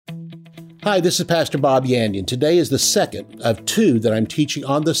Hi, this is Pastor Bob Yandian. Today is the second of two that I'm teaching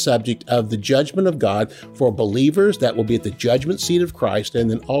on the subject of the judgment of God for believers. That will be at the judgment seat of Christ, and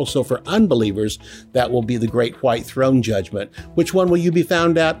then also for unbelievers, that will be the great white throne judgment. Which one will you be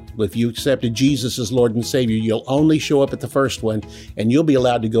found at? If you accepted Jesus as Lord and Savior, you'll only show up at the first one, and you'll be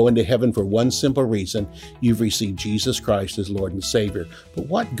allowed to go into heaven for one simple reason: you've received Jesus Christ as Lord and Savior. But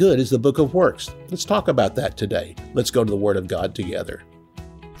what good is the book of works? Let's talk about that today. Let's go to the Word of God together.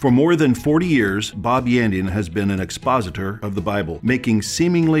 For more than 40 years, Bob Yandian has been an expositor of the Bible, making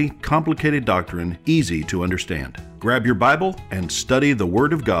seemingly complicated doctrine easy to understand. Grab your Bible and study the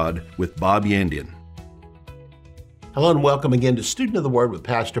Word of God with Bob Yandian. Hello and welcome again to Student of the Word with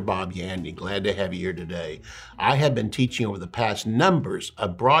Pastor Bob Yandian. Glad to have you here today. I have been teaching over the past numbers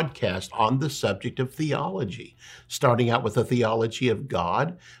of broadcasts on the subject of theology, starting out with the theology of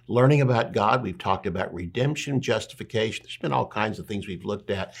God, learning about God. We've talked about redemption, justification. There's been all kinds of things we've looked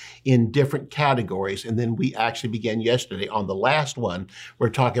at in different categories. And then we actually began yesterday on the last one. We're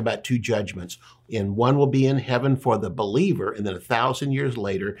talking about two judgments. And one will be in heaven for the believer, and then 1,000 years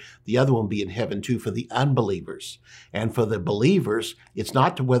later, the other one will be in heaven too for the unbelievers. And for the believers, it's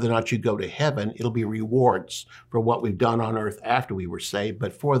not to whether or not you go to heaven, it'll be rewards for what we've done on earth after we were saved.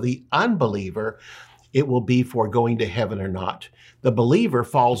 But for the unbeliever, it will be for going to heaven or not. The believer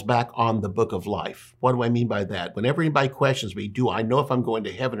falls back on the book of life. What do I mean by that? Whenever anybody questions me, do I know if I'm going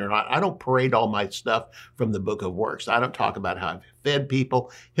to heaven or not? I don't parade all my stuff from the book of works. I don't talk about how I've fed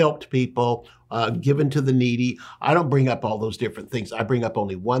people, helped people, given to the needy. I don't bring up all those different things. I bring up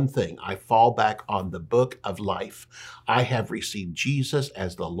only one thing. I fall back on the book of life. I have received Jesus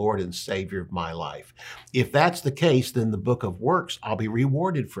as the Lord and Savior of my life. If that's the case, then the book of works I'll be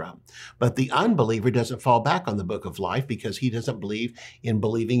rewarded from. But the unbeliever doesn't fall back on the book of life because he doesn't believe in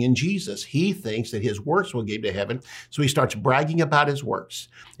believing in Jesus. He thinks that his works will get him to heaven, so he starts bragging about his works.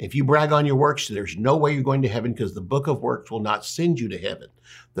 If you brag on your works, there's no way you're going to heaven because the book of works will not send you to heaven.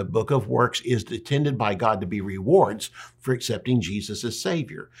 The book of works is intended by God to be rewards for accepting Jesus as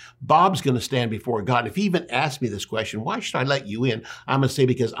Savior. Bob's going to stand before God. If he even asks me this question, why should I let you in? I'm going to say,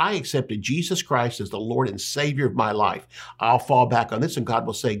 because I accepted Jesus Christ as the Lord and Savior of my life. I'll fall back on this, and God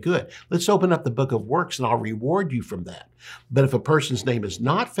will say, good. Let's open up the book of works, and I'll reward you from that. But if a person's name is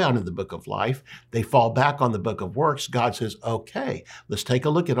not found in the book of life, they fall back on the book of works. God says, okay, let's take a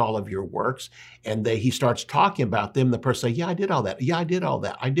look at all of your works. And he starts talking about them. The person says, yeah, I did all that. Yeah, I did all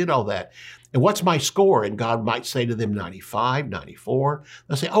that. I did all that. And what's my score? And God might say to them, 95, 94.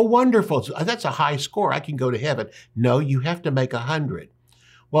 They'll say, oh, wonderful. That's a high score. I can go to heaven. No, you have to make 100.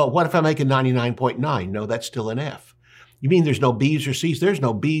 Well, what if I make a 99.9? No, that's still an F. You mean there's no B's or C's? There's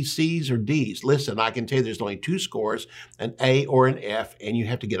no B's, C's, or D's. Listen, I can tell you there's only two scores, an A or an F, and you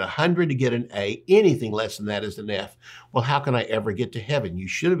have to get 100 to get an A. Anything less than that is an F. Well, how can I ever get to heaven? You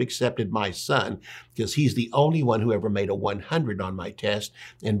should have accepted my son because he's the only one who ever made a 100 on my test,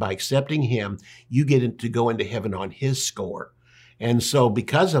 and by accepting him, you get to go into heaven on his score. And so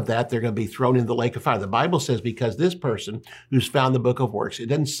because of that, they're going to be thrown in the lake of fire. The Bible says because this person who's found the book of works, it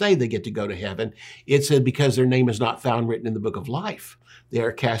doesn't say they get to go to heaven. It said because their name is not found written in the book of life. They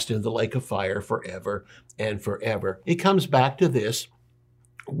are cast into the lake of fire forever and forever. It comes back to this: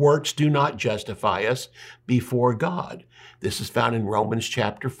 works do not justify us before God. This is found in Romans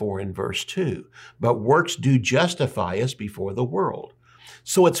chapter 4 and verse 2. But works do justify us before the world.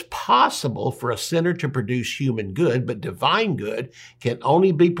 So it's possible for a sinner to produce human good, but divine good can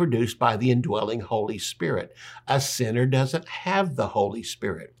only be produced by the indwelling Holy Spirit. A sinner doesn't have the Holy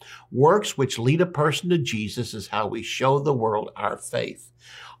Spirit. Works which lead a person to Jesus is how we show the world our faith.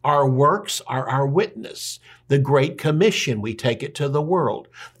 Our works are our witness. The Great Commission, we take it to the world.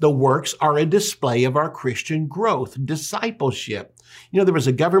 The works are a display of our Christian growth, discipleship. You know, there was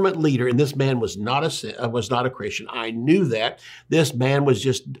a government leader, and this man was not a Christian. I knew that. This man was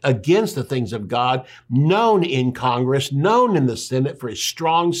just against the things of God, known in Congress, known in the Senate for his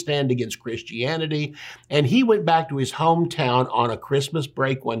strong stand against Christianity. And he went back to his hometown on a Christmas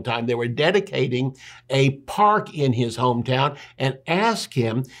break one time. They were dedicating a park in his hometown and asked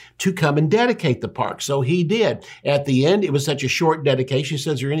him to come and dedicate the park. So he did. At the end, it was such a short dedication. He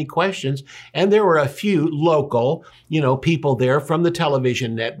says, are there any questions? And there were a few local, people there from the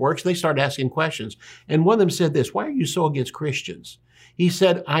television networks. They started asking questions. And one of them said this: why are you so against Christians? He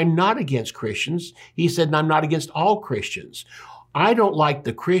said, I'm not against Christians. He said, and I'm not against all Christians. I don't like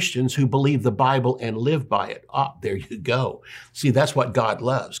the Christians who believe the Bible and live by it. Ah, there you go. See, that's what God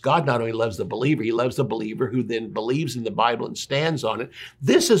loves. God not only loves the believer, he loves the believer who then believes in the Bible and stands on it.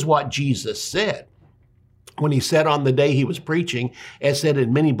 This is what Jesus said. When he said on the day he was preaching, and said,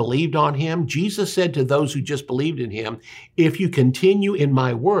 and many believed on him, Jesus said to those who just believed in him, if you continue in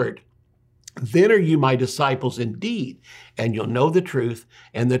my word, Then are you my disciples indeed, and you'll know the truth,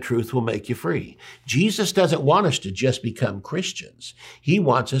 and the truth will make you free. Jesus doesn't want us to just become Christians. He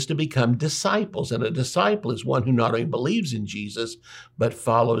wants us to become disciples, and a disciple is one who not only believes in Jesus, but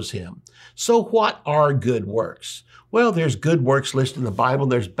follows him. So what are good works? Well, there's good works listed in the Bible,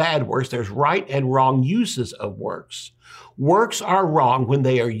 there's bad works, there's right and wrong uses of works. Works are wrong when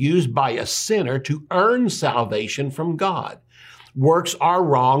they are used by a sinner to earn salvation from God. Works are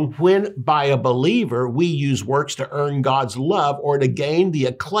wrong when, by a believer, we use works to earn God's love or to gain the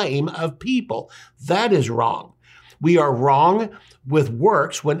acclaim of people. That is wrong. We are wrong with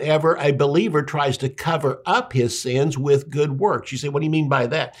works whenever a believer tries to cover up his sins with good works. You say, what do you mean by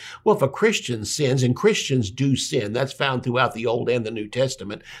that? Well, if a Christian sins, and Christians do sin, that's found throughout the Old and the New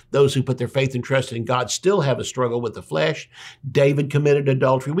Testament. Those who put their faith and trust in God still have a struggle with the flesh. David committed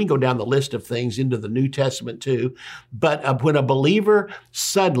adultery. We can go down the list of things into the New Testament too. But when a believer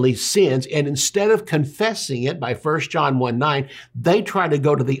suddenly sins, and instead of confessing it by 1 John 1:9, they try to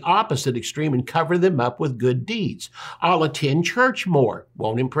go to the opposite extreme and cover them up with good deeds. I'll attend church more.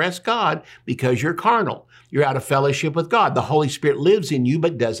 Won't impress God because you're carnal. You're out of fellowship with God. The Holy Spirit lives in you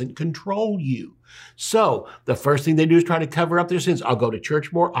but doesn't control you. So the first thing they do is try to cover up their sins. I'll go to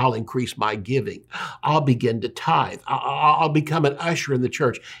church more. I'll increase my giving. I'll begin to tithe. I'll become an usher in the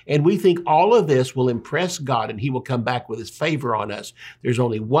church. And we think all of this will impress God and he will come back with his favor on us. There's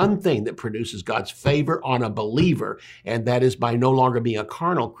only one thing that produces God's favor on a believer, and that is by no longer being a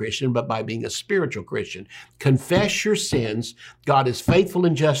carnal Christian, but by being a spiritual Christian. Confess your sins. God is faithful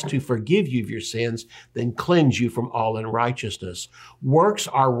and just to forgive you of your sins, then cleanse you from all unrighteousness. Works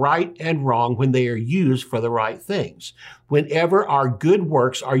are right and wrong when they are used for the right things. Whenever our good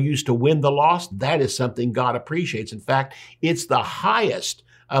works are used to win the lost, that is something God appreciates. In fact, it's the highest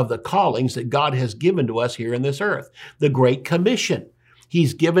of the callings that God has given to us here in this earth. The Great Commission.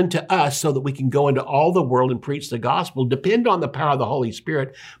 He's given to us so that we can go into all the world and preach the gospel. Depend on the power of the Holy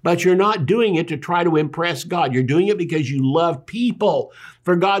Spirit, but you're not doing it to try to impress God. You're doing it because you love people.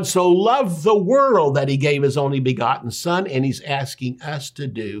 For God so loved the world that he gave his only begotten Son, and he's asking us to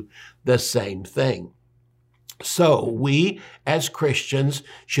do the same thing. So we, as Christians,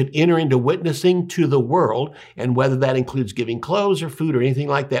 should enter into witnessing to the world, and whether that includes giving clothes or food or anything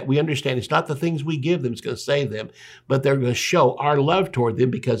like that, we understand it's not the things we give them that's going to save them, but they're going to show our love toward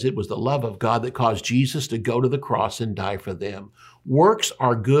them because it was the love of God that caused Jesus to go to the cross and die for them. Works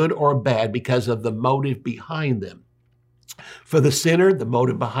are good or bad because of the motive behind them. For the sinner, the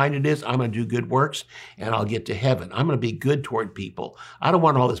motive behind it is, I'm going to do good works and I'll get to heaven. I'm going to be good toward people. I don't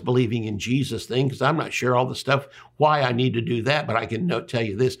want all this believing in Jesus thing because I'm not sure all the stuff, why I need to do that. But I can tell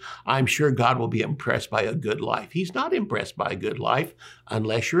you this, I'm sure God will be impressed by a good life. He's not impressed by a good life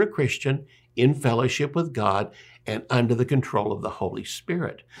unless you're a Christian in fellowship with God and under the control of the Holy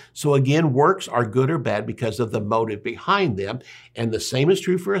Spirit. So again, works are good or bad because of the motive behind them. And the same is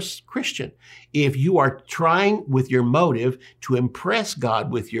true for a Christian. If you are trying with your motive to impress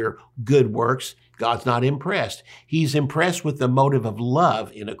God with your good works, God's not impressed. He's impressed with the motive of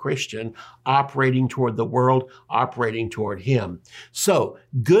love in a Christian, operating toward the world, operating toward him. So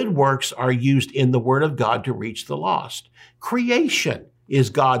good works are used in the Word of God to reach the lost. Creation is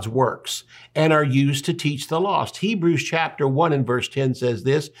God's works and are used to teach the lost. Hebrews chapter 1 and verse 10 says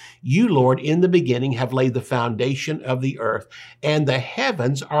this, you, Lord, in the beginning have laid the foundation of the earth, and the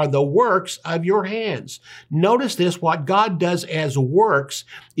heavens are the works of your hands. Notice this, what God does as works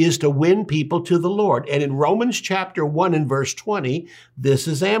is to win people to the Lord. And in Romans chapter 1 and verse 20, this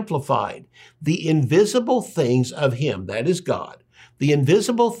is amplified. The invisible things of him, that is God, the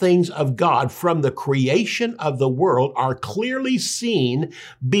invisible things of God from the creation of the world are clearly seen,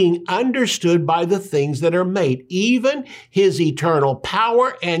 being understood by the things that are made, even his eternal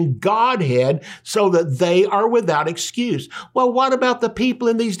power and Godhead, so that they are without excuse. Well, what about the people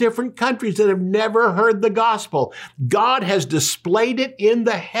in these different countries that have never heard the gospel? God has displayed it in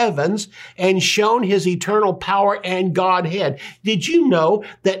the heavens and shown his eternal power and Godhead. Did you know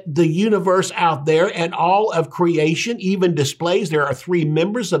that the universe out there and all of creation even displays there are three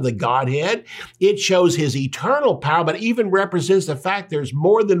members of the Godhead? It shows his eternal power, but even represents the fact there's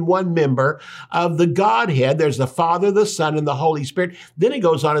more than one member of the Godhead. There's the Father, the Son, and the Holy Spirit. Then it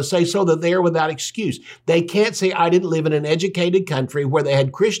goes on to say, so that they are without excuse. They can't say, I didn't live in an educated country where they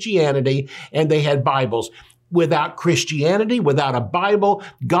had Christianity and they had Bibles. Without Christianity, without a Bible,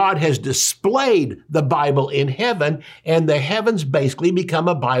 God has displayed the Bible in heaven, and the heavens basically become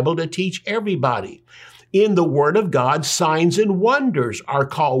a Bible to teach everybody. In the Word of God, signs and wonders are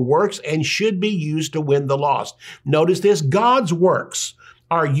called works and should be used to win the lost. Notice this, God's works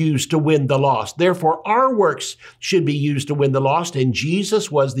are used to win the lost. Therefore, our works should be used to win the lost, and Jesus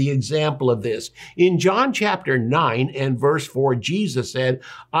was the example of this. In John chapter 9 and verse 4, Jesus said,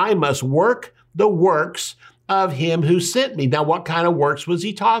 I must work the works of him who sent me. Now, what kind of works was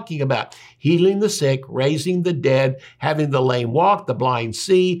he talking about? Healing the sick, raising the dead, having the lame walk, the blind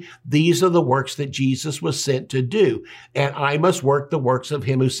see. These are the works that Jesus was sent to do. And I must work the works of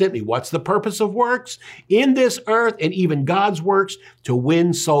him who sent me. What's the purpose of works? In this earth and even God's works, to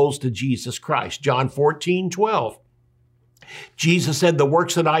win souls to Jesus Christ. John 14:12. Jesus said, the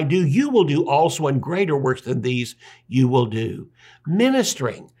works that I do, you will do also, and greater works than these you will do.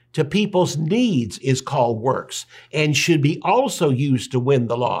 Ministering to people's needs is called works and should be also used to win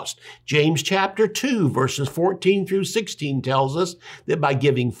the lost. James chapter 2 verses 14 through 16 tells us that by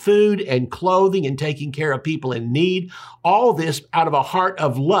giving food and clothing and taking care of people in need, all this out of a heart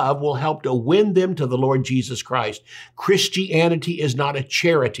of love will help to win them to the Lord Jesus Christ. Christianity is not a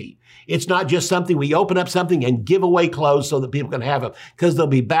charity. It's not just something we open up something and give away clothes so that people can have them because they'll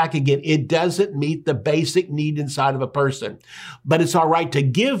be back again. It doesn't meet the basic need inside of a person. But it's all right to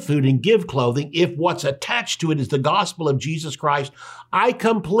give food and give clothing if what's attached to it is the gospel of Jesus Christ. I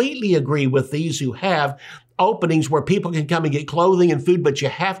completely agree with these who have openings where people can come and get clothing and food, but you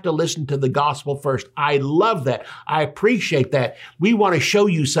have to listen to the gospel first. I love that. I appreciate that. We want to show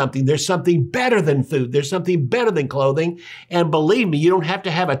you something. There's something better than food. There's something better than clothing. And believe me, you don't have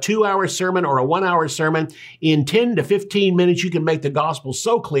to have a 2-hour sermon or a 1-hour sermon. In 10 to 15 minutes, you can make the gospel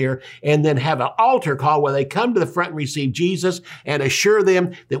so clear and then have an altar call where they come to the front and receive Jesus and assure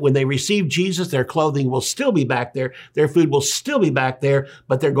them that when they receive Jesus, their clothing will still be back there. Their food will still be back there,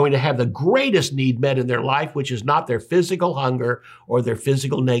 but they're going to have the greatest need met in their life, which is not their physical hunger or their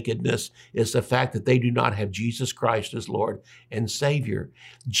physical nakedness. It's the fact that they do not have Jesus Christ as Lord and Savior.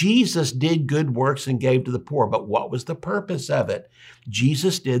 Jesus did good works and gave to the poor, but what was the purpose of it?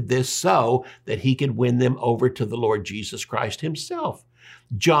 Jesus did this so that he could win them over to the Lord Jesus Christ himself.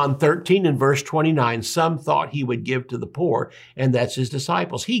 John 13 and verse 29, some thought he would give to the poor, and that's his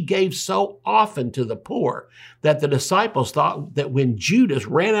disciples. He gave so often to the poor that the disciples thought that when Judas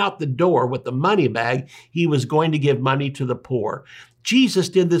ran out the door with the money bag, he was going to give money to the poor. Jesus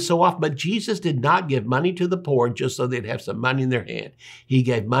did this so often, but Jesus did not give money to the poor just so they'd have some money in their hand. He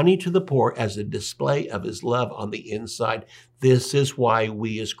gave money to the poor as a display of his love on the inside. This is why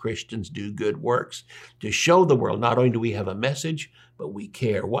we as Christians do good works, to show the world not only do we have a message, but we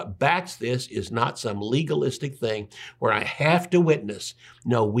care. What backs this is not some legalistic thing where I have to witness.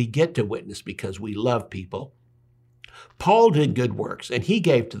 No, we get to witness because we love people. Paul did good works, and he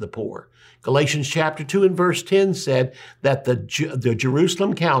gave to the poor. Galatians chapter 2 and verse 10 said that the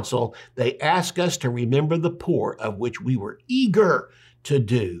Jerusalem council, they asked us to remember the poor, of which we were eager to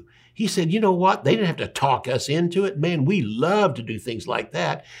do. He said, you know what? They didn't have to talk us into it. Man, we love to do things like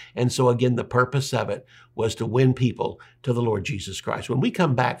that. And so again, the purpose of it was to win people to the Lord Jesus Christ. When we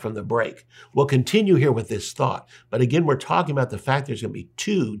come back from the break, we'll continue here with this thought. But again, we're talking about the fact there's going to be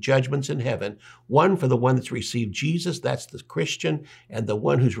 2 judgments in heaven. One for the one that's received Jesus, that's the Christian, and the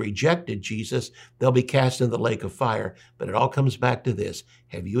one who's rejected Jesus, they'll be cast in the lake of fire. But it all comes back to this.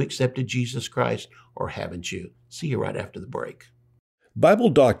 Have you accepted Jesus Christ or haven't you? See you right after the break. Bible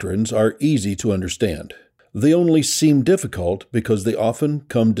doctrines are easy to understand. They only seem difficult because they often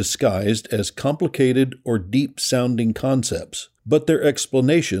come disguised as complicated or deep-sounding concepts, but their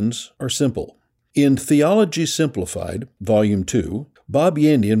explanations are simple. In Theology Simplified, Volume 2, Bob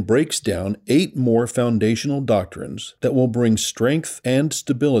Yandian breaks down 8 more foundational doctrines that will bring strength and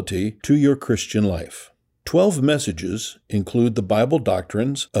stability to your Christian life. 12 messages include the Bible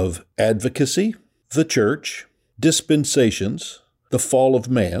doctrines of advocacy, the church, dispensations, the fall of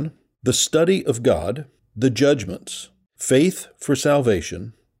man, the study of God, the judgments, faith for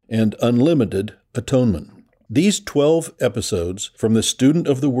salvation, and unlimited atonement. These 12 episodes from the Student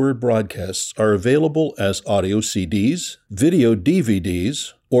of the Word broadcasts are available as audio CDs, video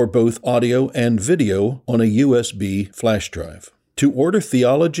DVDs, or both audio and video on a USB flash drive. To order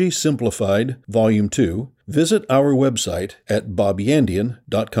Theology Simplified Volume 2, visit our website at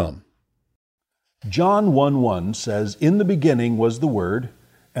bobyandian.com. John 1:1 says, "In the beginning was the Word,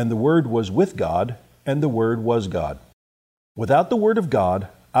 and the Word was with God, and the Word was God." Without the Word of God,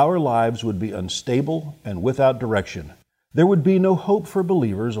 our lives would be unstable and without direction. There would be no hope for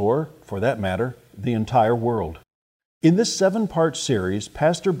believers or, for that matter, the entire world. In this 7-part series,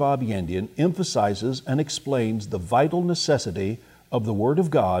 Pastor Bob Yandian emphasizes and explains the vital necessity of the Word of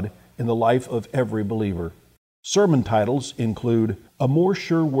God in the life of every believer. Sermon titles include A More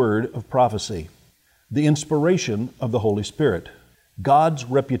Sure Word of Prophecy, The Inspiration of the Holy Spirit, God's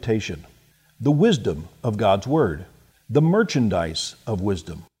Reputation, The Wisdom of God's Word, the merchandise of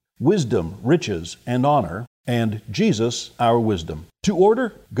wisdom, wisdom, riches, and honor, and Jesus, our wisdom. To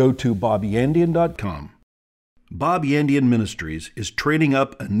order, go to bobyandian.com. Bob Yandian Ministries is training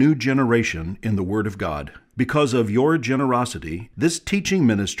up a new generation in the Word of God. Because of your generosity, this teaching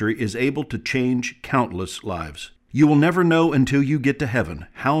ministry is able to change countless lives. You will never know until you get to heaven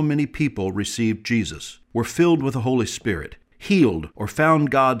how many people received Jesus, were filled with the Holy Spirit, healed, or found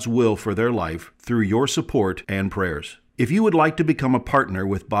God's will for their life through your support and prayers. If you would like to become a partner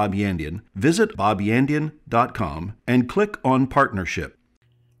with Bob Yandian, visit bobyandian.com and click on Partnership.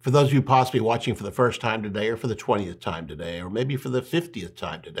 For those of you possibly watching for the first time today, or for the 20th time today, or maybe for the 50th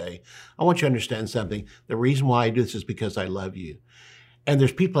time today, I want you to understand something. The reason why I do this is because I love you. And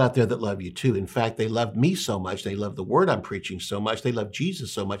there's people out there that love you too. In fact, they love me so much. They love the word I'm preaching so much. They love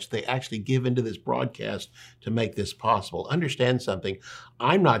Jesus so much. They actually give into this broadcast to make this possible. Understand something.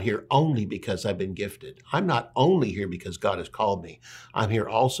 I'm not here only because I've been gifted. I'm not only here because God has called me. I'm here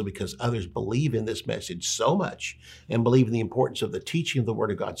also because others believe in this message so much and believe in the importance of the teaching of the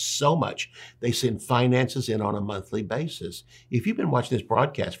Word of God so much, they send finances in on a monthly basis. If you've been watching this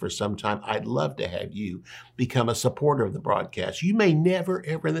broadcast for some time, I'd love to have you become a supporter of the broadcast. You may never,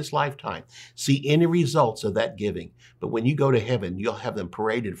 ever in this lifetime see any results of that giving, but when you go to heaven, you'll have them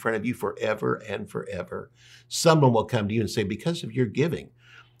paraded in front of you forever and forever. Someone will come to you and say, because of your giving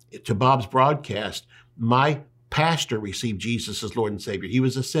to Bob's broadcast, my pastor received Jesus as Lord and Savior. He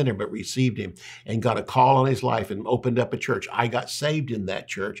was a sinner, but received him and got a call on his life and opened up a church. I got saved in that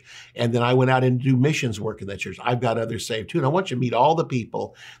church. And then I went out and do missions work in that church. I've got others saved too. And I want you to meet all the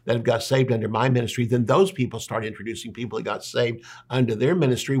people that have got saved under my ministry. Then those people start introducing people that got saved under their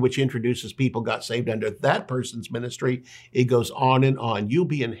ministry, which introduces people got saved under that person's ministry. It goes on and on. You'll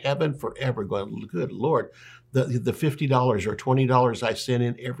be in heaven forever going, good Lord, the $50 or $20 I sent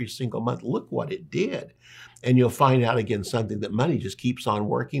in every single month, look what it did. And you'll find out again something, that money just keeps on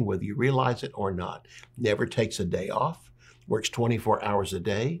working, whether you realize it or not. Never takes a day off, works 24 hours a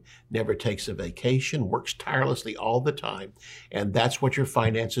day, never takes a vacation, works tirelessly all the time. And that's what your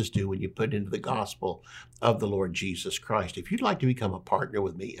finances do when you put into the gospel of the Lord Jesus Christ. If you'd like to become a partner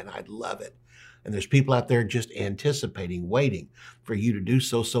with me, and I'd love it, and there's people out there just anticipating, waiting for you to do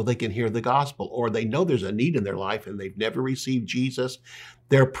so they can hear the gospel, or they know there's a need in their life and they've never received Jesus.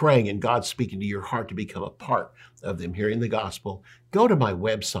 They're praying and God's speaking to your heart to become a part of them hearing the gospel. Go to my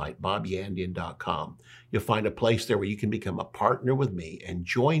website, bobyandian.com. You'll find a place there where you can become a partner with me and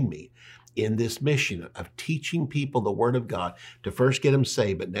join me in this mission of teaching people the Word of God to first get them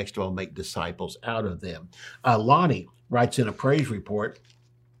saved, but next of all, make disciples out of them. Lonnie writes in a praise report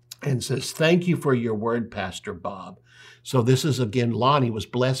and says, thank you for your word, Pastor Bob. So this is, again, Lonnie was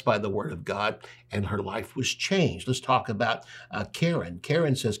blessed by the Word of God and her life was changed. Let's talk about Karen.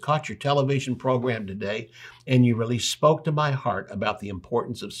 Karen says, caught your television program today and you really spoke to my heart about the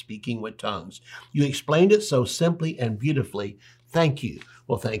importance of speaking with tongues. You explained it so simply and beautifully. Thank you.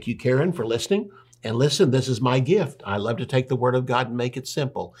 Well, thank you, Karen, for listening. And listen, this is my gift. I love to take the Word of God and make it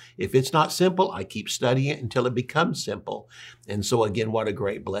simple. If it's not simple, I keep studying it until it becomes simple. And so again, what a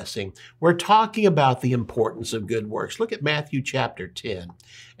great blessing. We're talking about the importance of good works. Look at Matthew chapter 10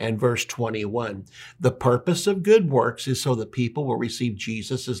 and verse 21. The purpose of good works is so that people will receive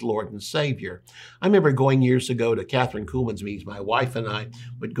Jesus as Lord and Savior. I remember going years ago to Catherine Kuhlman's meetings. My wife and I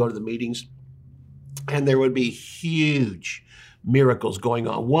would go to the meetings and there would be huge miracles going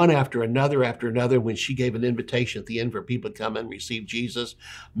on, one after another, when she gave an invitation at the end for people to come and receive Jesus.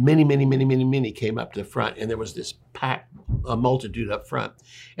 Many came up to the front, and there was this packed multitude up front.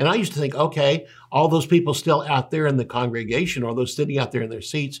 And I used to think, okay, all those people still out there in the congregation, or those sitting out there in their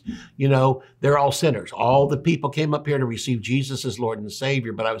seats, you know, they're all sinners. All the people came up here to receive Jesus as Lord and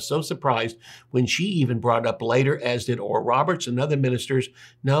Savior. But I was so surprised when she even brought up later, as did Oral Roberts and other ministers,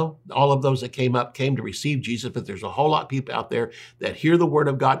 no, all of those that came up came to receive Jesus, but there's a whole lot of people out there that hear the Word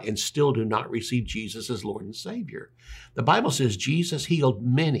of God and still do not receive Jesus as Lord and Savior. The Bible says Jesus healed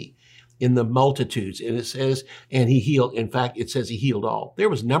many in the multitudes, and it says, and he healed, in fact, it says he healed all. There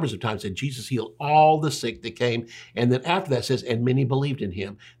was numbers of times that Jesus healed all the sick that came, and then after that it says, and many believed in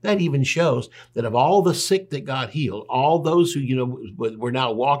him. That even shows that of all the sick that God healed, all those who, you know, were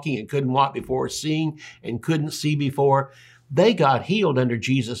now walking and couldn't walk before, seeing and couldn't see before, They got healed under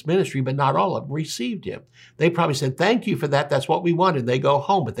Jesus' ministry, but not all of them received him. They probably said, thank you for that. That's what we wanted. They go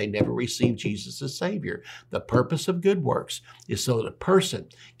home, but they never received Jesus as Savior. The purpose of good works is so that a person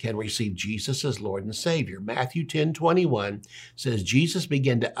can receive Jesus as Lord and Savior. Matthew 10:21 says, Jesus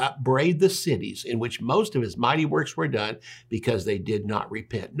began to upbraid the cities in which most of his mighty works were done because they did not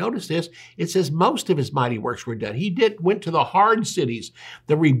repent. Notice this. It says most of his mighty works were done. He went to the hard cities,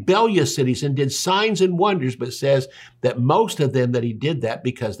 the rebellious cities, and did signs and wonders, but says that most of them that he did that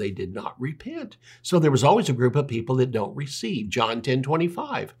because they did not repent. So there was always a group of people that don't receive. John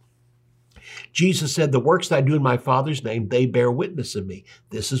 10:25. Jesus said, the works that I do in my Father's name, they bear witness of me.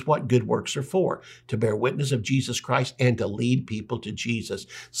 This is what good works are for, to bear witness of Jesus Christ and to lead people to Jesus.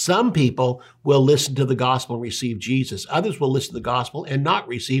 Some people will listen to the gospel and receive Jesus. Others will listen to the gospel and not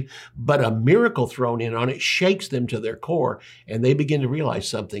receive, but a miracle thrown in on it shakes them to their core, and they begin to realize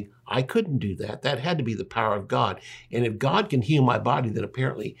something. I couldn't do that. That had to be the power of God. And if God can heal my body, then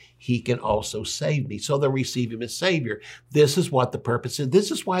apparently he can also save me. So they'll receive him as Savior. This is what the purpose is.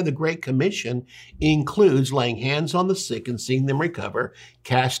 This is why the Great Commission includes laying hands on the sick and seeing them recover,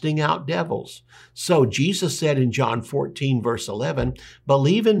 casting out devils. So Jesus said in John 14, verse 11,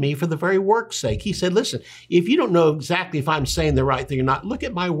 believe in me for the very work's sake. He said, listen, if you don't know exactly if I'm saying the right thing or not, look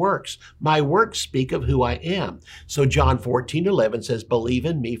at my works. My works speak of who I am. So John 14:11 says, believe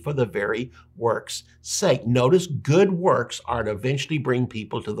in me for the very work's sake. Notice good works are to eventually bring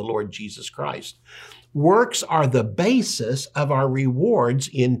people to the Lord Jesus Christ. Works are the basis of our rewards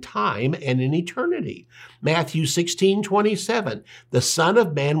in time and in eternity. Matthew 16:27, the Son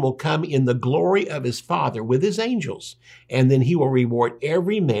of Man will come in the glory of his Father with his angels, and then he will reward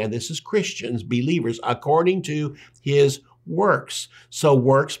every man, this is Christians, believers, according to his works. So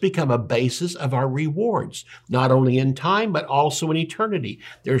works become a basis of our rewards, not only in time, but also in eternity.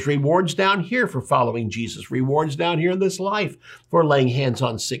 There's rewards down here for following Jesus, rewards down here in this life for laying hands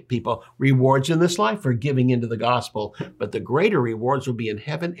on sick people, rewards in this life for giving into the gospel, but the greater rewards will be in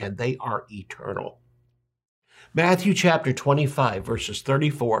heaven, and they are eternal. Matthew chapter 25, verses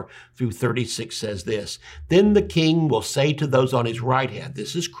 34 through 36 says this, then the king will say to those on his right hand,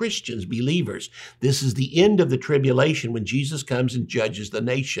 this is Christians, believers, this is the end of the tribulation when Jesus comes and judges the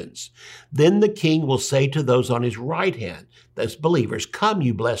nations. Then the king will say to those on his right hand, those believers, come,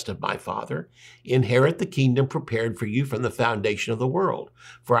 you blessed of my Father, inherit the kingdom prepared for you from the foundation of the world.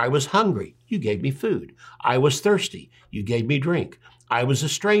 For I was hungry, you gave me food. I was thirsty, you gave me drink. I was a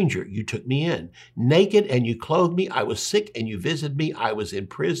stranger, you took me in. Naked, and you clothed me. I was sick, and you visited me. I was in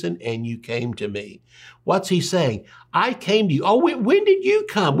prison, and you came to me. What's he saying? I came to you. Oh, when did you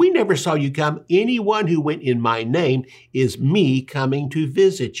come? We never saw you come. Anyone who went in my name is me coming to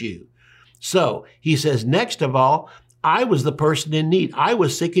visit you. So he says, next of all, I was the person in need. I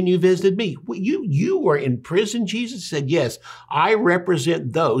was sick and you visited me. You were in prison, Jesus said, yes, I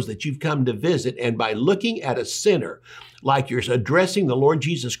represent those that you've come to visit. And by looking at a sinner, like you're addressing the Lord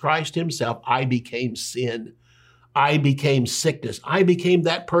Jesus Christ himself, I became sin. I became sickness. I became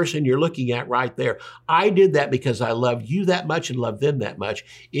that person you're looking at right there. I did that because I loved you that much and loved them that much.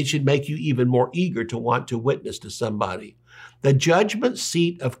 It should make you even more eager to want to witness to somebody. The judgment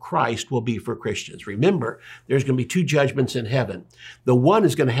seat of Christ will be for Christians. Remember, there's going to be two judgments in heaven. The one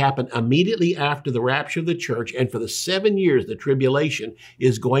is going to happen immediately after the rapture of the church, and for the 7 years the tribulation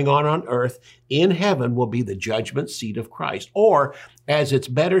is going on earth, in heaven will be the judgment seat of Christ. Or, as it's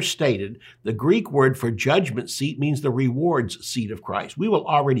better stated, the Greek word for judgment seat means the rewards seat of Christ. We will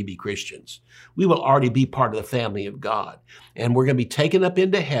already be Christians. We will already be part of the family of God. And we're going to be taken up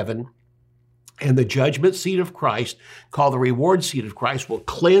into heaven. And the judgment seat of Christ, called the reward seat of Christ, will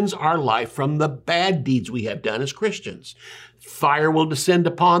cleanse our life from the bad deeds we have done as Christians. Fire will descend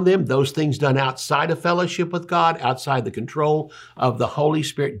upon them. Those things done outside of fellowship with God, outside the control of the Holy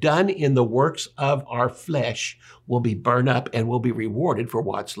Spirit, done in the works of our flesh, will be burned up and will be rewarded for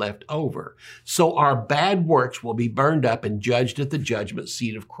what's left over. So our bad works will be burned up and judged at the judgment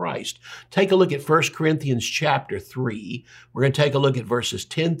seat of Christ. Take a look at 1 Corinthians chapter 3. We're going to take a look at verses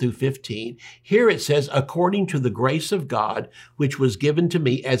 10 through 15. Here it says, according to the grace of God, which was given to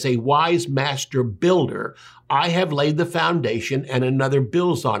me as a wise master builder, I have laid the foundation and another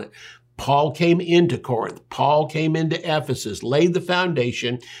builds on it. Paul came into Corinth. Paul came into Ephesus, laid the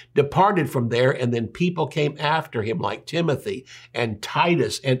foundation, departed from there, and then people came after him like Timothy and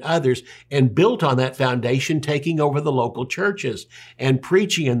Titus and others and built on that foundation, taking over the local churches and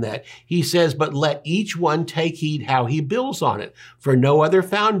preaching in that. He says, but let each one take heed how he builds on it. For no other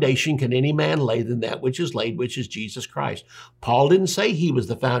foundation can any man lay than that which is laid, which is Jesus Christ. Paul didn't say he was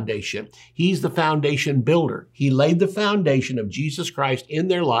the foundation. He's the foundation builder. He laid the foundation of Jesus Christ in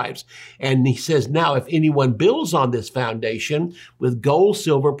their lives. And he says, now, if anyone builds on this foundation with gold,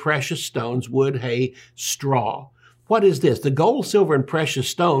 silver, precious stones, wood, hay, straw. What is this? The gold, silver, and precious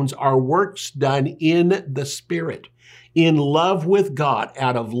stones are works done in the Spirit, in love with God,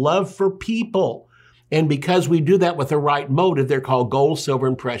 out of love for people. And because we do that with the right motive, they're called gold, silver,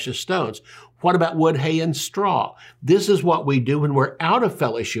 and precious stones. What about wood, hay, and straw? This is what we do when we're out of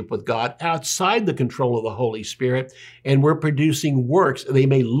fellowship with God, outside the control of the Holy Spirit, and we're producing works. They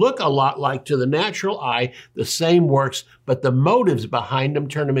may look a lot like, to the natural eye, the same works, but the motives behind them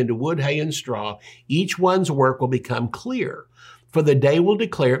turn them into wood, hay, and straw. Each one's work will become clear, for the day will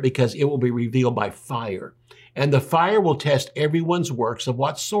declare it, because it will be revealed by fire. And the fire will test everyone's works of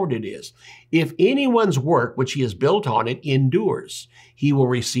what sort it is. If anyone's work which he has built on it endures, he will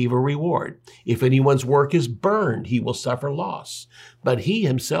receive a reward. If anyone's work is burned, he will suffer loss. But he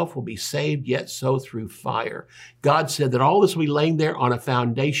himself will be saved, yet so through fire. God said that all this will be laying there on a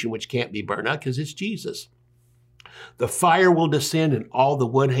foundation which can't be burned up, because it's Jesus. The fire will descend, and all the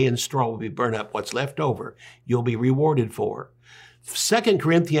wood, hay, and straw will be burned up. What's left over, you'll be rewarded for. 2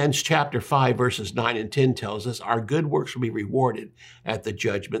 Corinthians chapter 5, verses 9 and 10 tells us our good works will be rewarded at the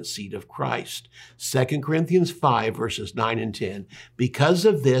judgment seat of Christ. 2 Corinthians 5, verses 9 and 10. Because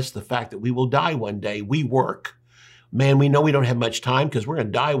of this, the fact that we will die one day, we work. Man, we know we don't have much time because we're going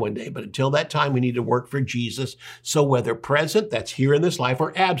to die one day, but until that time, we need to work for Jesus. So whether present, that's here in this life,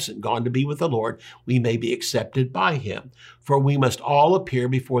 or absent, gone to be with the Lord, we may be accepted by him. For we must all appear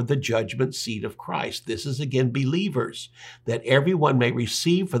before the judgment seat of Christ. This is, again, believers, that everyone may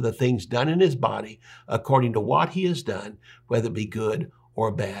receive for the things done in his body according to what he has done, whether it be good or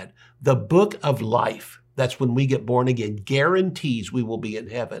bad. The book of life, that's when we get born again, guarantees we will be in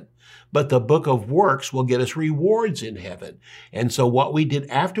heaven. But the book of works will get us rewards in heaven. And so what we did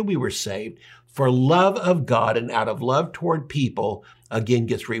after we were saved, for love of God and out of love toward people, again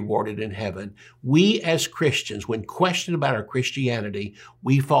gets rewarded in heaven. We as Christians, when questioned about our Christianity,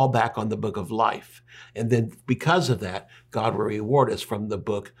 we fall back on the book of life. And then because of that, God will reward us from the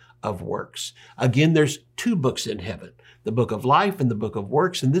book of works. Again, there's two books in heaven, the book of life and the book of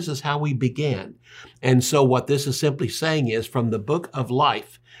works, and this is how we began. And so what this is simply saying is, from the book of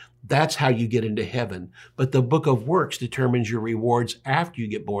life, that's how you get into heaven. But the book of works determines your rewards after you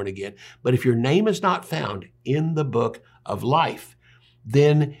get born again. But if your name is not found in the book of life,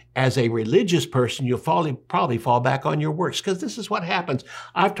 then as a religious person, you'll probably fall back on your works, because this is what happens.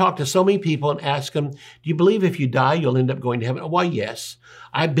 I've talked to so many people and asked them, do you believe if you die, you'll end up going to heaven? Oh, why, yes.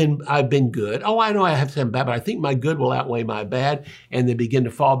 I've been good. Oh, I know I have some bad, but I think my good will outweigh my bad. And they begin to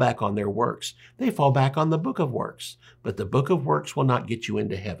fall back on their works. They fall back on the book of works. But the book of works will not get you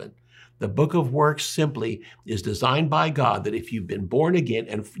into heaven. The book of works simply is designed by God that if you've been born again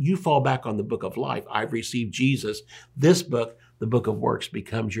and you fall back on the book of life, I've received Jesus, this book, the book of works,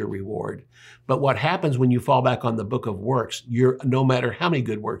 becomes your reward. But what happens when you fall back on the book of works, no matter how many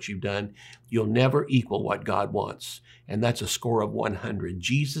good works you've done, you'll never equal what God wants. And that's a score of 100.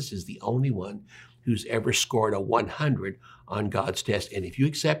 Jesus is the only one who's ever scored a 100 on God's test. And if you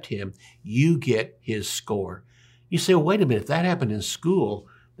accept him, you get his score. You say, well, wait a minute, if that happened in school,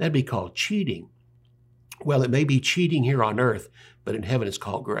 that'd be called cheating. Well, it may be cheating here on earth, but in heaven it's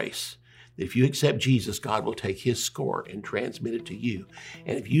called grace. If you accept Jesus, God will take his score and transmit it to you.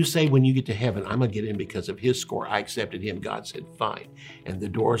 And if you say when you get to heaven, I'm going to get in because of his score, I accepted him, God said, fine. And the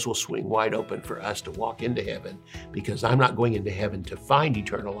doors will swing wide open for us to walk into heaven, because I'm not going into heaven to find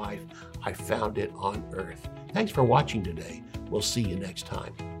eternal life. I found it on earth. Thanks for watching today. We'll see you next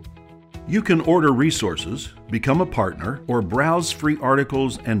time. You can order resources, become a partner, or browse free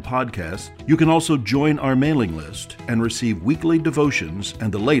articles and podcasts. You can also join our mailing list and receive weekly devotions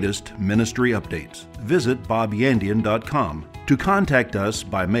and the latest ministry updates. Visit bobyandian.com. To contact us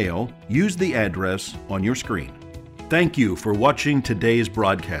by mail, use the address on your screen. Thank you for watching today's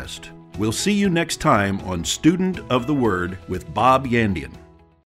broadcast. We'll see you next time on Student of the Word with Bob Yandian.